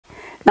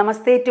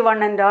Namaste to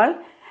one and all.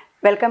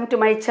 Welcome to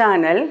my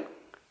channel.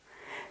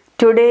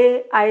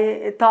 Today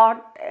I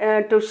thought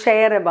to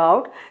share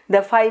about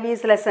the 5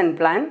 E's lesson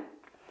plan.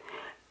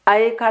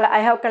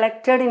 I have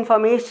collected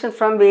information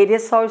from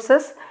various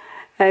sources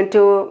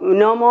to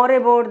know more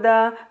about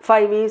the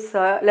 5 E's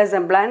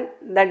lesson plan,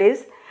 that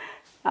is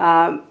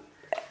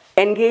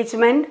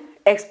engagement,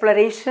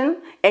 exploration,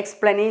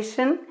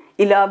 explanation,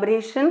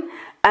 elaboration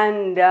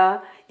and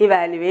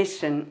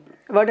evaluation.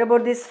 What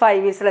about this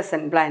 5 E's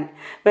lesson plan?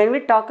 When we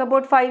talk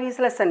about 5 E's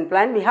lesson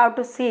plan, we have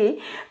to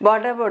see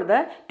what about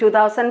the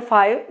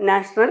 2005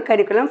 National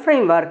Curriculum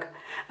Framework.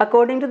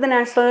 According to the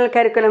National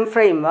Curriculum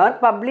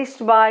Framework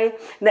published by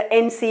the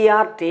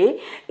NCERT,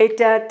 it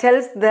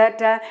tells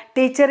that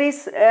teacher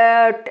is,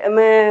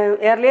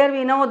 earlier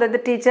we know that the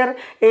teacher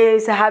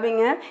is having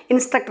an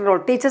instructor role,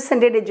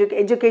 teacher-centered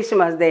education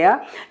was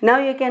there. Now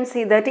you can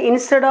see that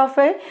instead of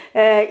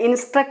a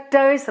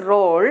instructor's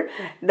role,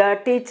 the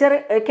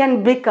teacher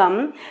can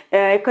become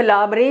a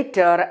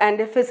collaborator and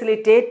a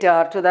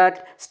facilitator to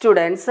that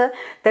students.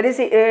 That is,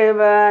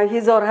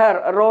 his or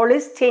her role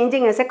is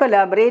changing as a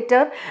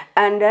collaborator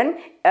and then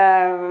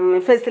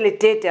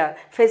facilitator,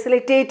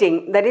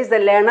 facilitating, that is the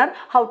learner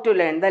how to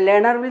learn. The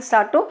learner will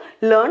start to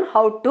learn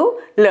how to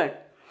learn.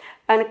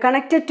 And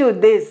connected to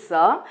this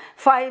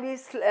 5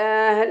 E's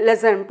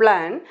lesson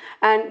plan,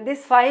 and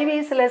this 5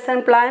 E's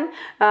lesson plan,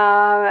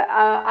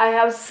 I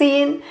have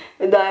seen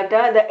that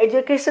the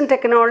education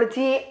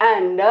technology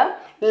and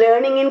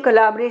learning in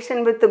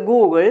collaboration with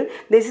Google,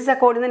 this is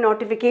according to the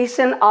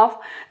notification of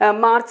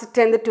March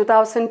 10th,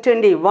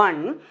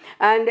 2021,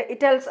 and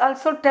it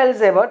also tells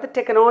about the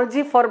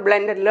technology for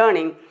blended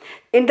learning.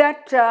 In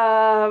that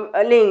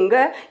link,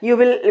 you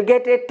will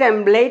get a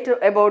template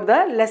about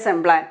the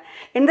lesson plan.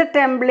 In the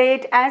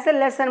template, as a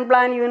lesson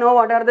plan, you know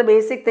what are the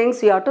basic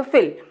things you have to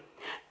fill.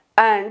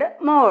 And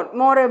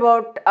more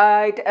about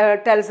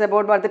it tells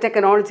about what the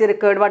technology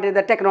required, what is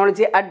the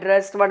technology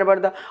addressed, what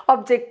about the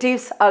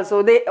objectives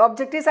also, the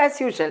objectives as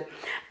usual.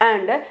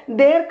 And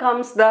there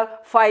comes the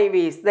 5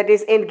 E's, that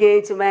is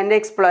engagement,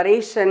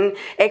 exploration,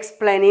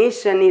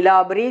 explanation,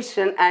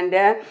 elaboration and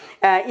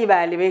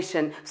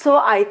evaluation. So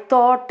I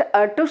thought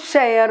to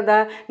share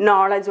the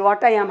knowledge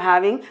what I am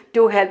having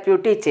to help you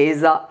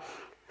teachers.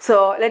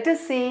 So let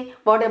us see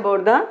what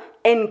about the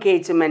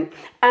engagement.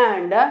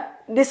 And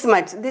this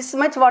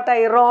much what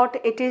I wrote,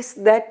 it is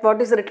that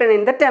what is written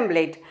in the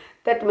template.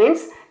 That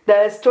means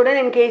the student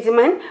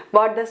engagement,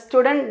 what the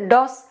student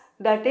does,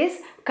 that is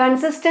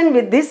consistent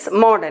with this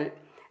model.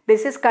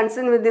 This is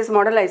consistent with this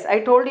model. As I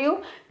told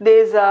you,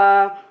 there is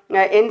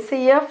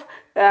NCF,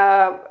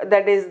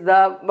 that is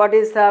the what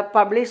is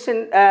published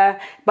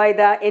by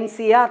the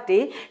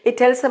NCERT. It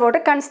tells about a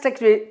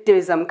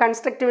constructivism.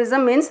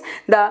 Constructivism means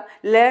the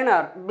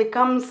learner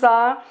becomes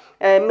the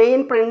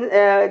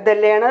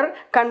learner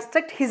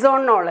construct his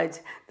own knowledge.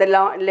 The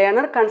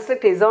learner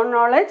construct his own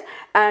knowledge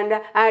and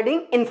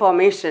adding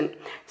information.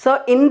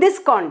 So in this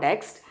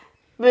context,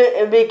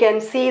 we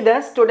can see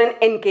the student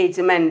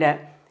engagement.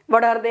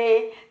 What are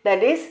they?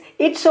 That is,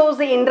 it shows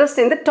the interest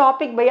in the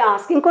topic by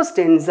asking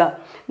questions.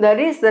 That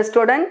is, the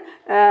student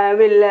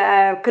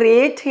will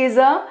create his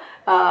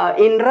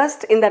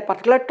interest in that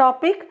particular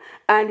topic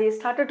and he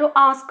started to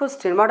ask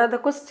questions. What are the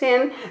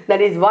questions? That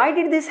is, why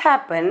did this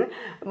happen?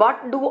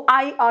 What do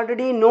I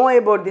already know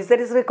about this? That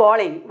is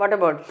recalling. What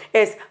about?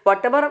 Yes,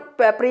 whatever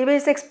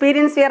previous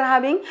experience we are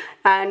having,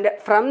 and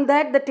from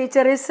that the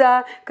teacher is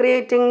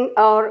creating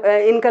or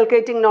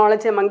inculcating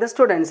knowledge among the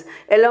students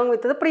along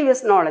with the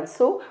previous knowledge.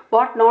 So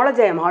what knowledge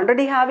I am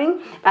already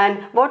having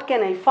and what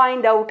can I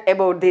find out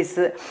about this?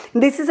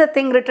 This is a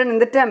thing written in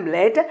the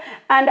template,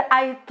 and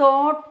I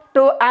thought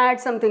to add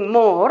something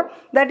more,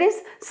 that is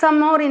some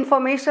more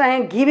information I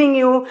am giving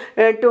you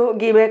to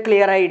give a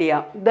clear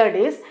idea. That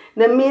is,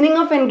 the meaning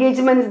of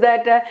engagement is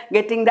that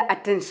getting the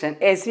attention.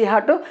 As we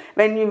have to,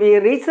 when we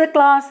reach the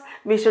class,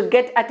 we should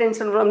get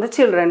attention from the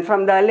children,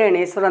 from the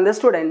learners, from the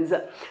students.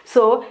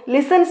 So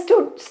listen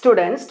to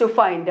students to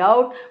find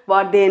out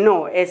what they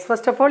know. As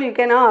first of all, you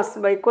can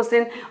ask by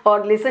question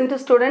or listen to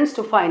students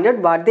to find out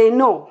what they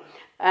know.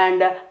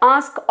 And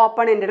ask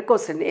open-ended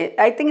questions.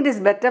 I think it is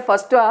better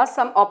first to ask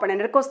some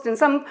open-ended questions,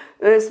 some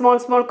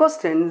small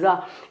questions,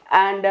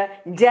 and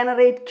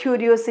generate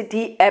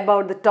curiosity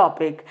about the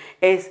topic.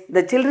 As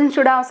the children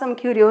should have some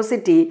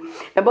curiosity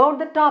about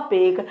the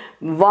topic,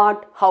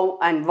 what, how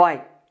and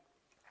why.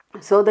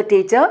 So the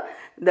teacher,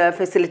 the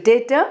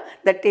facilitator,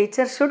 the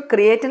teacher should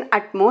create an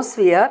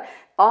atmosphere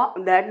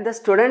that the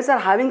students are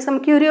having some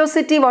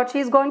curiosity what she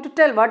is going to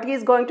tell, what he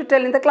is going to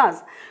tell in the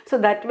class. So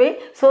that way,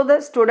 so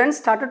the students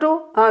started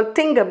to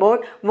think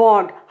about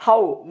what,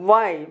 how,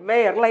 why,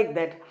 where, like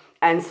that.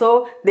 And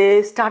so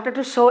they started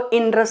to show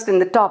interest in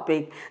the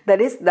topic.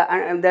 That is,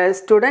 the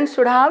students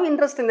should have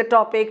interest in the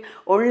topic.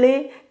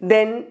 Only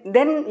then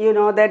you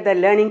know that the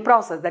learning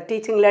process, the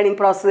teaching learning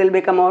process will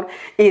become more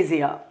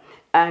easier.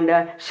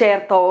 And share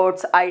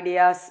thoughts,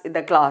 ideas in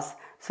the class.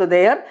 So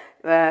there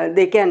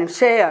they can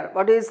share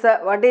what is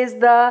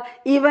the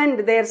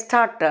event they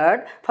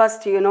started.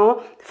 First,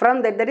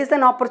 from that there is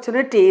an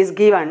opportunity is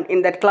given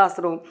in that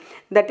classroom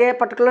that a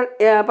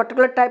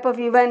particular type of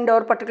event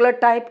or particular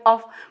type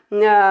of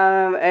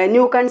a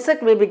new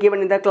concept may be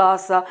given in the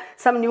class,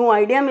 some new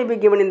idea may be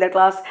given in the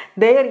class.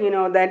 There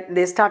that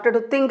they started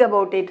to think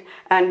about it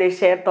and they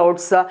share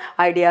thoughts,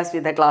 ideas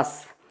with the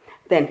class.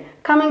 Then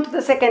coming to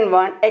the second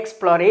one,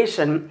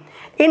 exploration.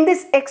 In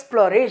this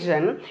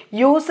exploration,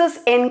 uses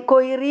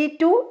inquiry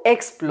to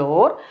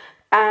explore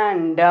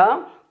and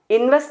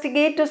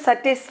investigate to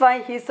satisfy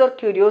his or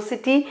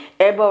curiosity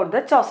about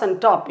the chosen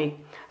topic.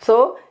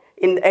 So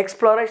in the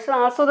exploration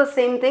also the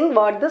same thing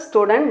what the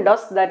student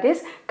does, that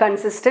is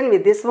consistent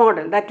with this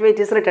model. That way it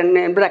is written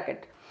in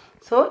bracket.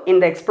 So in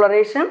the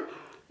exploration,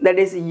 that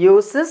is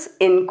uses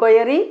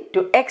inquiry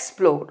to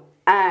explore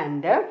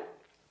and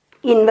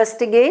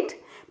investigate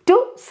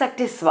to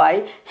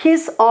satisfy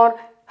his or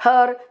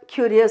her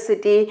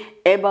curiosity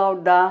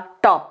about the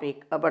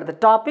topic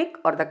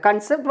or the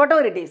concept,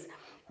 whatever it is.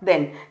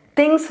 Then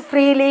thinks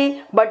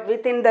freely but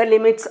within the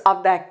limits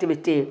of the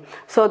activity.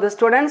 So the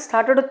students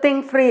started to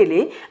think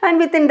freely and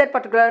within that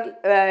particular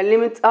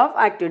limits of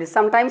activity.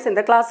 Sometimes in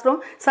the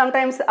classroom,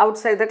 sometimes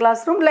outside the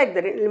classroom, like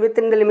that,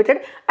 within the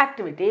limited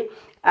activity.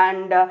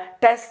 And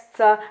tests,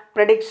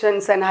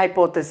 predictions and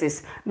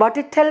hypothesis. What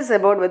it tells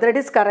about whether it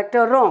is correct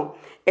or wrong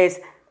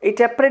is it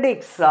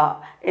predicts,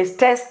 it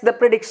tests the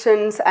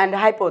predictions and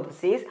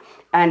hypotheses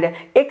and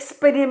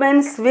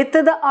experiments with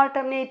the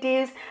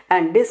alternatives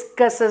and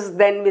discusses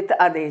then with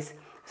others.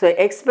 So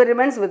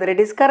experiments whether it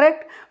is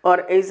correct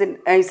or is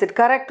it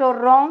correct or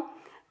wrong,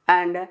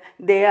 and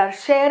they are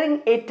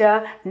sharing it,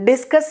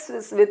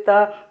 discusses with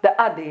the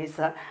others,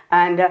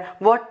 and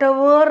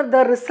whatever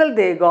the result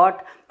they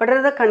got,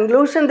 whatever the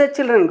conclusion the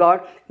children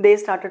got, they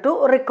started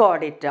to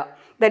record it.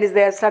 That is,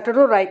 they have started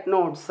to write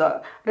notes,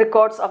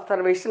 records,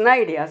 observation,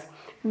 ideas.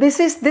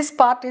 This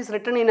part is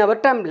written in our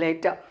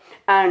template.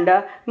 And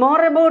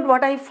more about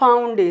what I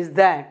found is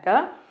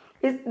that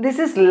this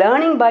is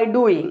learning by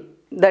doing.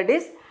 That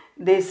is,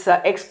 this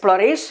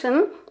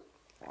exploration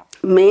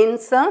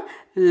means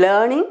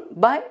learning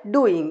by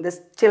doing. The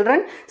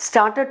children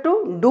started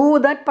to do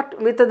that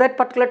with that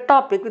particular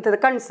topic, with the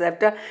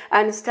concept,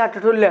 and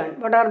started to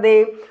learn. What are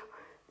they?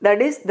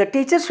 That is, the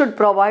teacher should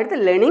provide the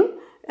learning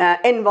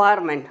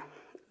environment.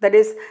 That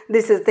is,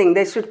 this is the thing,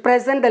 they should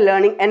present the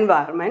learning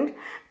environment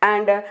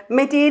and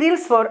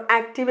materials for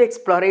active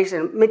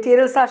exploration.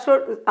 Materials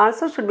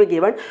also should be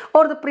given,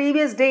 or the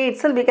previous day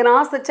itself we can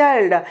ask the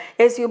child,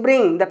 as you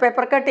bring the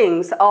paper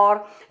cuttings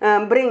or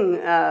bring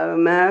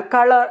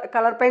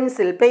color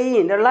pencil,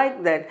 paint, or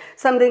like that.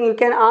 Something you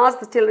can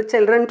ask the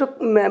children to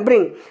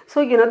bring.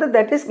 So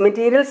that is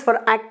materials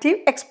for active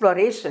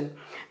exploration.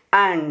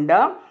 And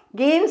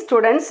give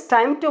students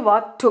time to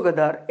work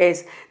together.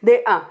 Yes,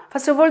 they are.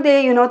 First of all,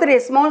 they there are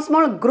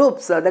small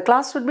groups. The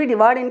class should be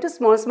divided into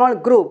small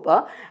group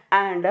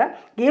and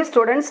give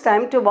students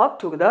time to work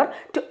together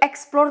to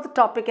explore the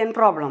topic and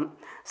problem.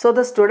 So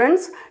the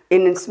students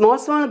in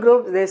small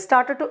groups, they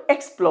started to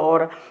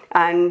explore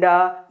and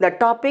the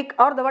topic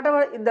or the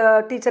whatever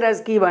the teacher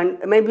has given,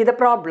 maybe the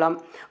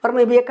problem or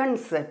maybe a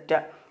concept,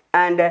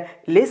 and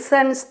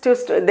listens to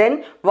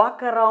then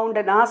walk around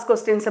and ask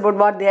questions about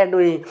what they are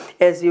doing.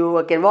 As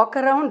you can walk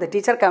around, the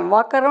teacher can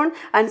walk around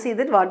and see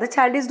that what the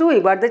child is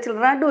doing, what the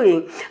children are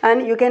doing,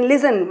 and you can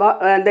listen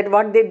that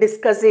what they are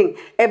discussing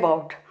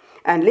about,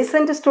 and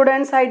listen to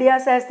students'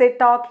 ideas as they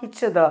talk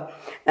each other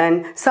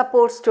and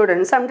support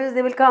students. Sometimes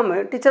they will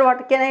come, teacher,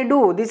 what can I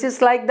do? This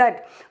is like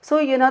that. So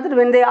that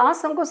when they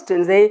ask some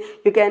questions,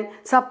 you can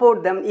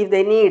support them if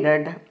they need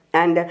it.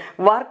 And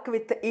work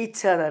with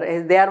each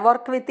other. They are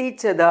work with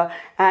each other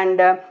and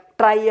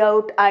try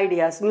out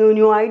ideas,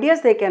 new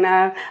ideas they can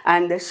have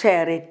and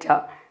share it.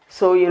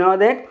 So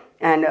that,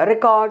 and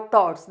record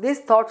thoughts. These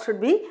thoughts should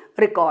be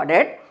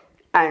recorded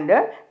and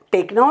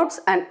take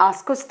notes and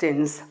ask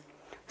questions.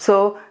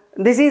 So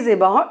this is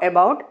about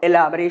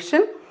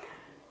elaboration.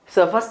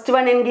 So first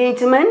one,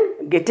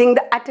 engagement, getting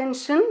the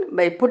attention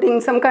by putting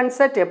some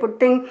concept,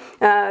 putting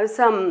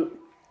some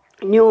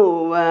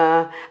new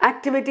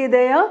activity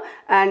there,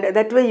 and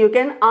that way you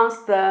can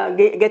ask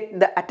get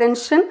the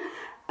attention.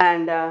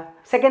 And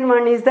second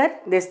one is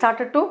that they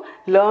started to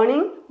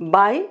learning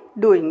by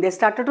doing. They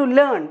started to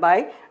learn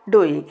by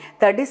doing.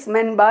 That is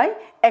meant by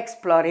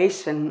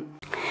exploration.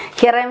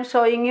 Here I am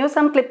showing you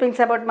some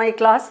clippings about my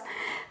class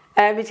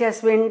which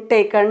has been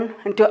taken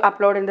to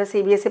upload in the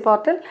CBSE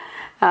portal.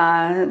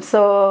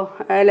 So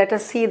let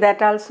us see that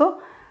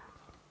also.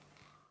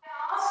 I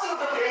asked you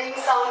to bring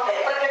some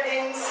paper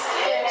cuttings.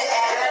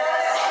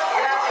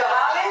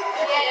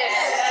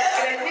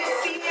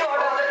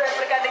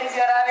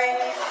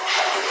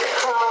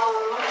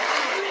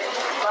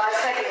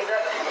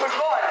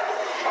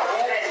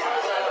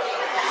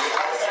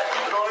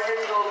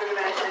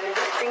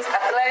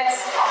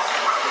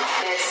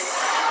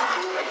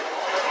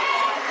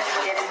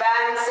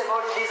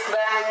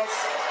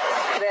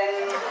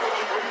 Then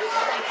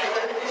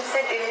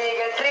sit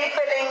illegal tree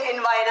felling in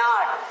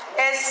Wayanad.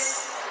 Yes,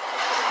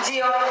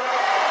 Geo.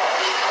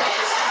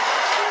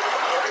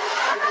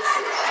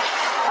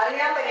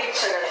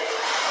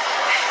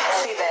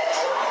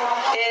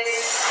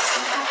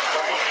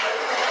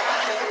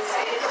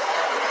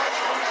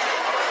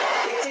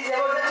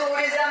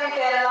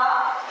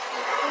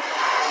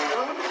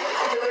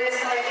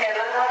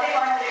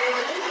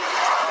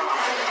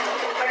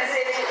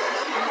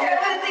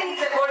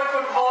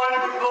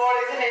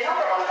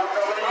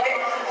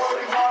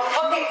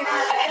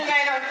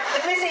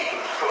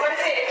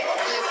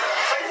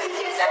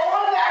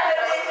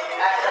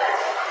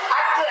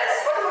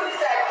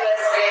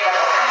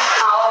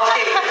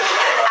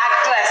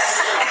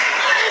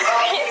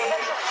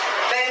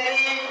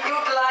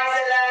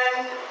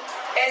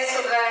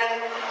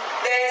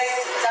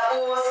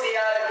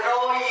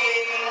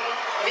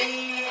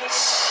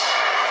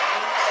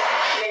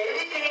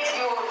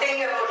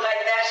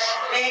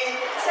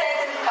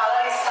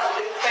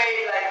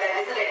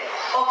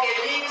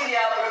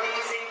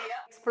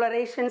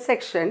 exploration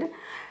section,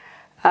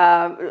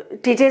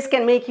 teachers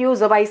can make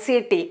use of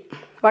ICT.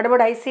 What about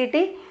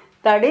ICT?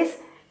 That is,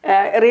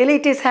 really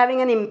it is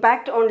having an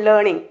impact on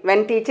learning.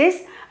 When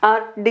teachers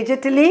are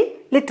digitally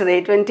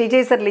literate,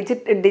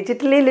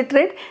 digitally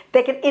literate,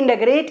 they can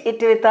integrate it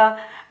with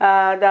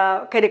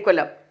the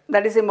curriculum.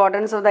 That is the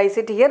importance of the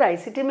ICT here.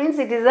 ICT means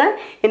it is an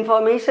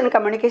information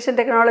communication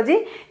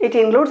technology. It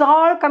includes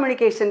all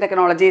communication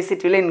technologies.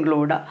 It will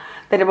include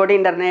that about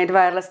internet,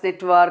 wireless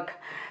network,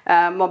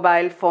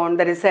 mobile phone,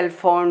 that is cell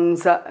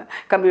phones,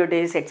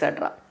 computers,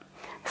 etc.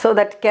 So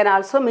that can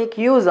also make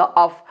use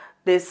of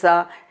this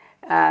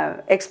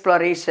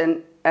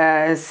exploration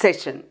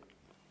session.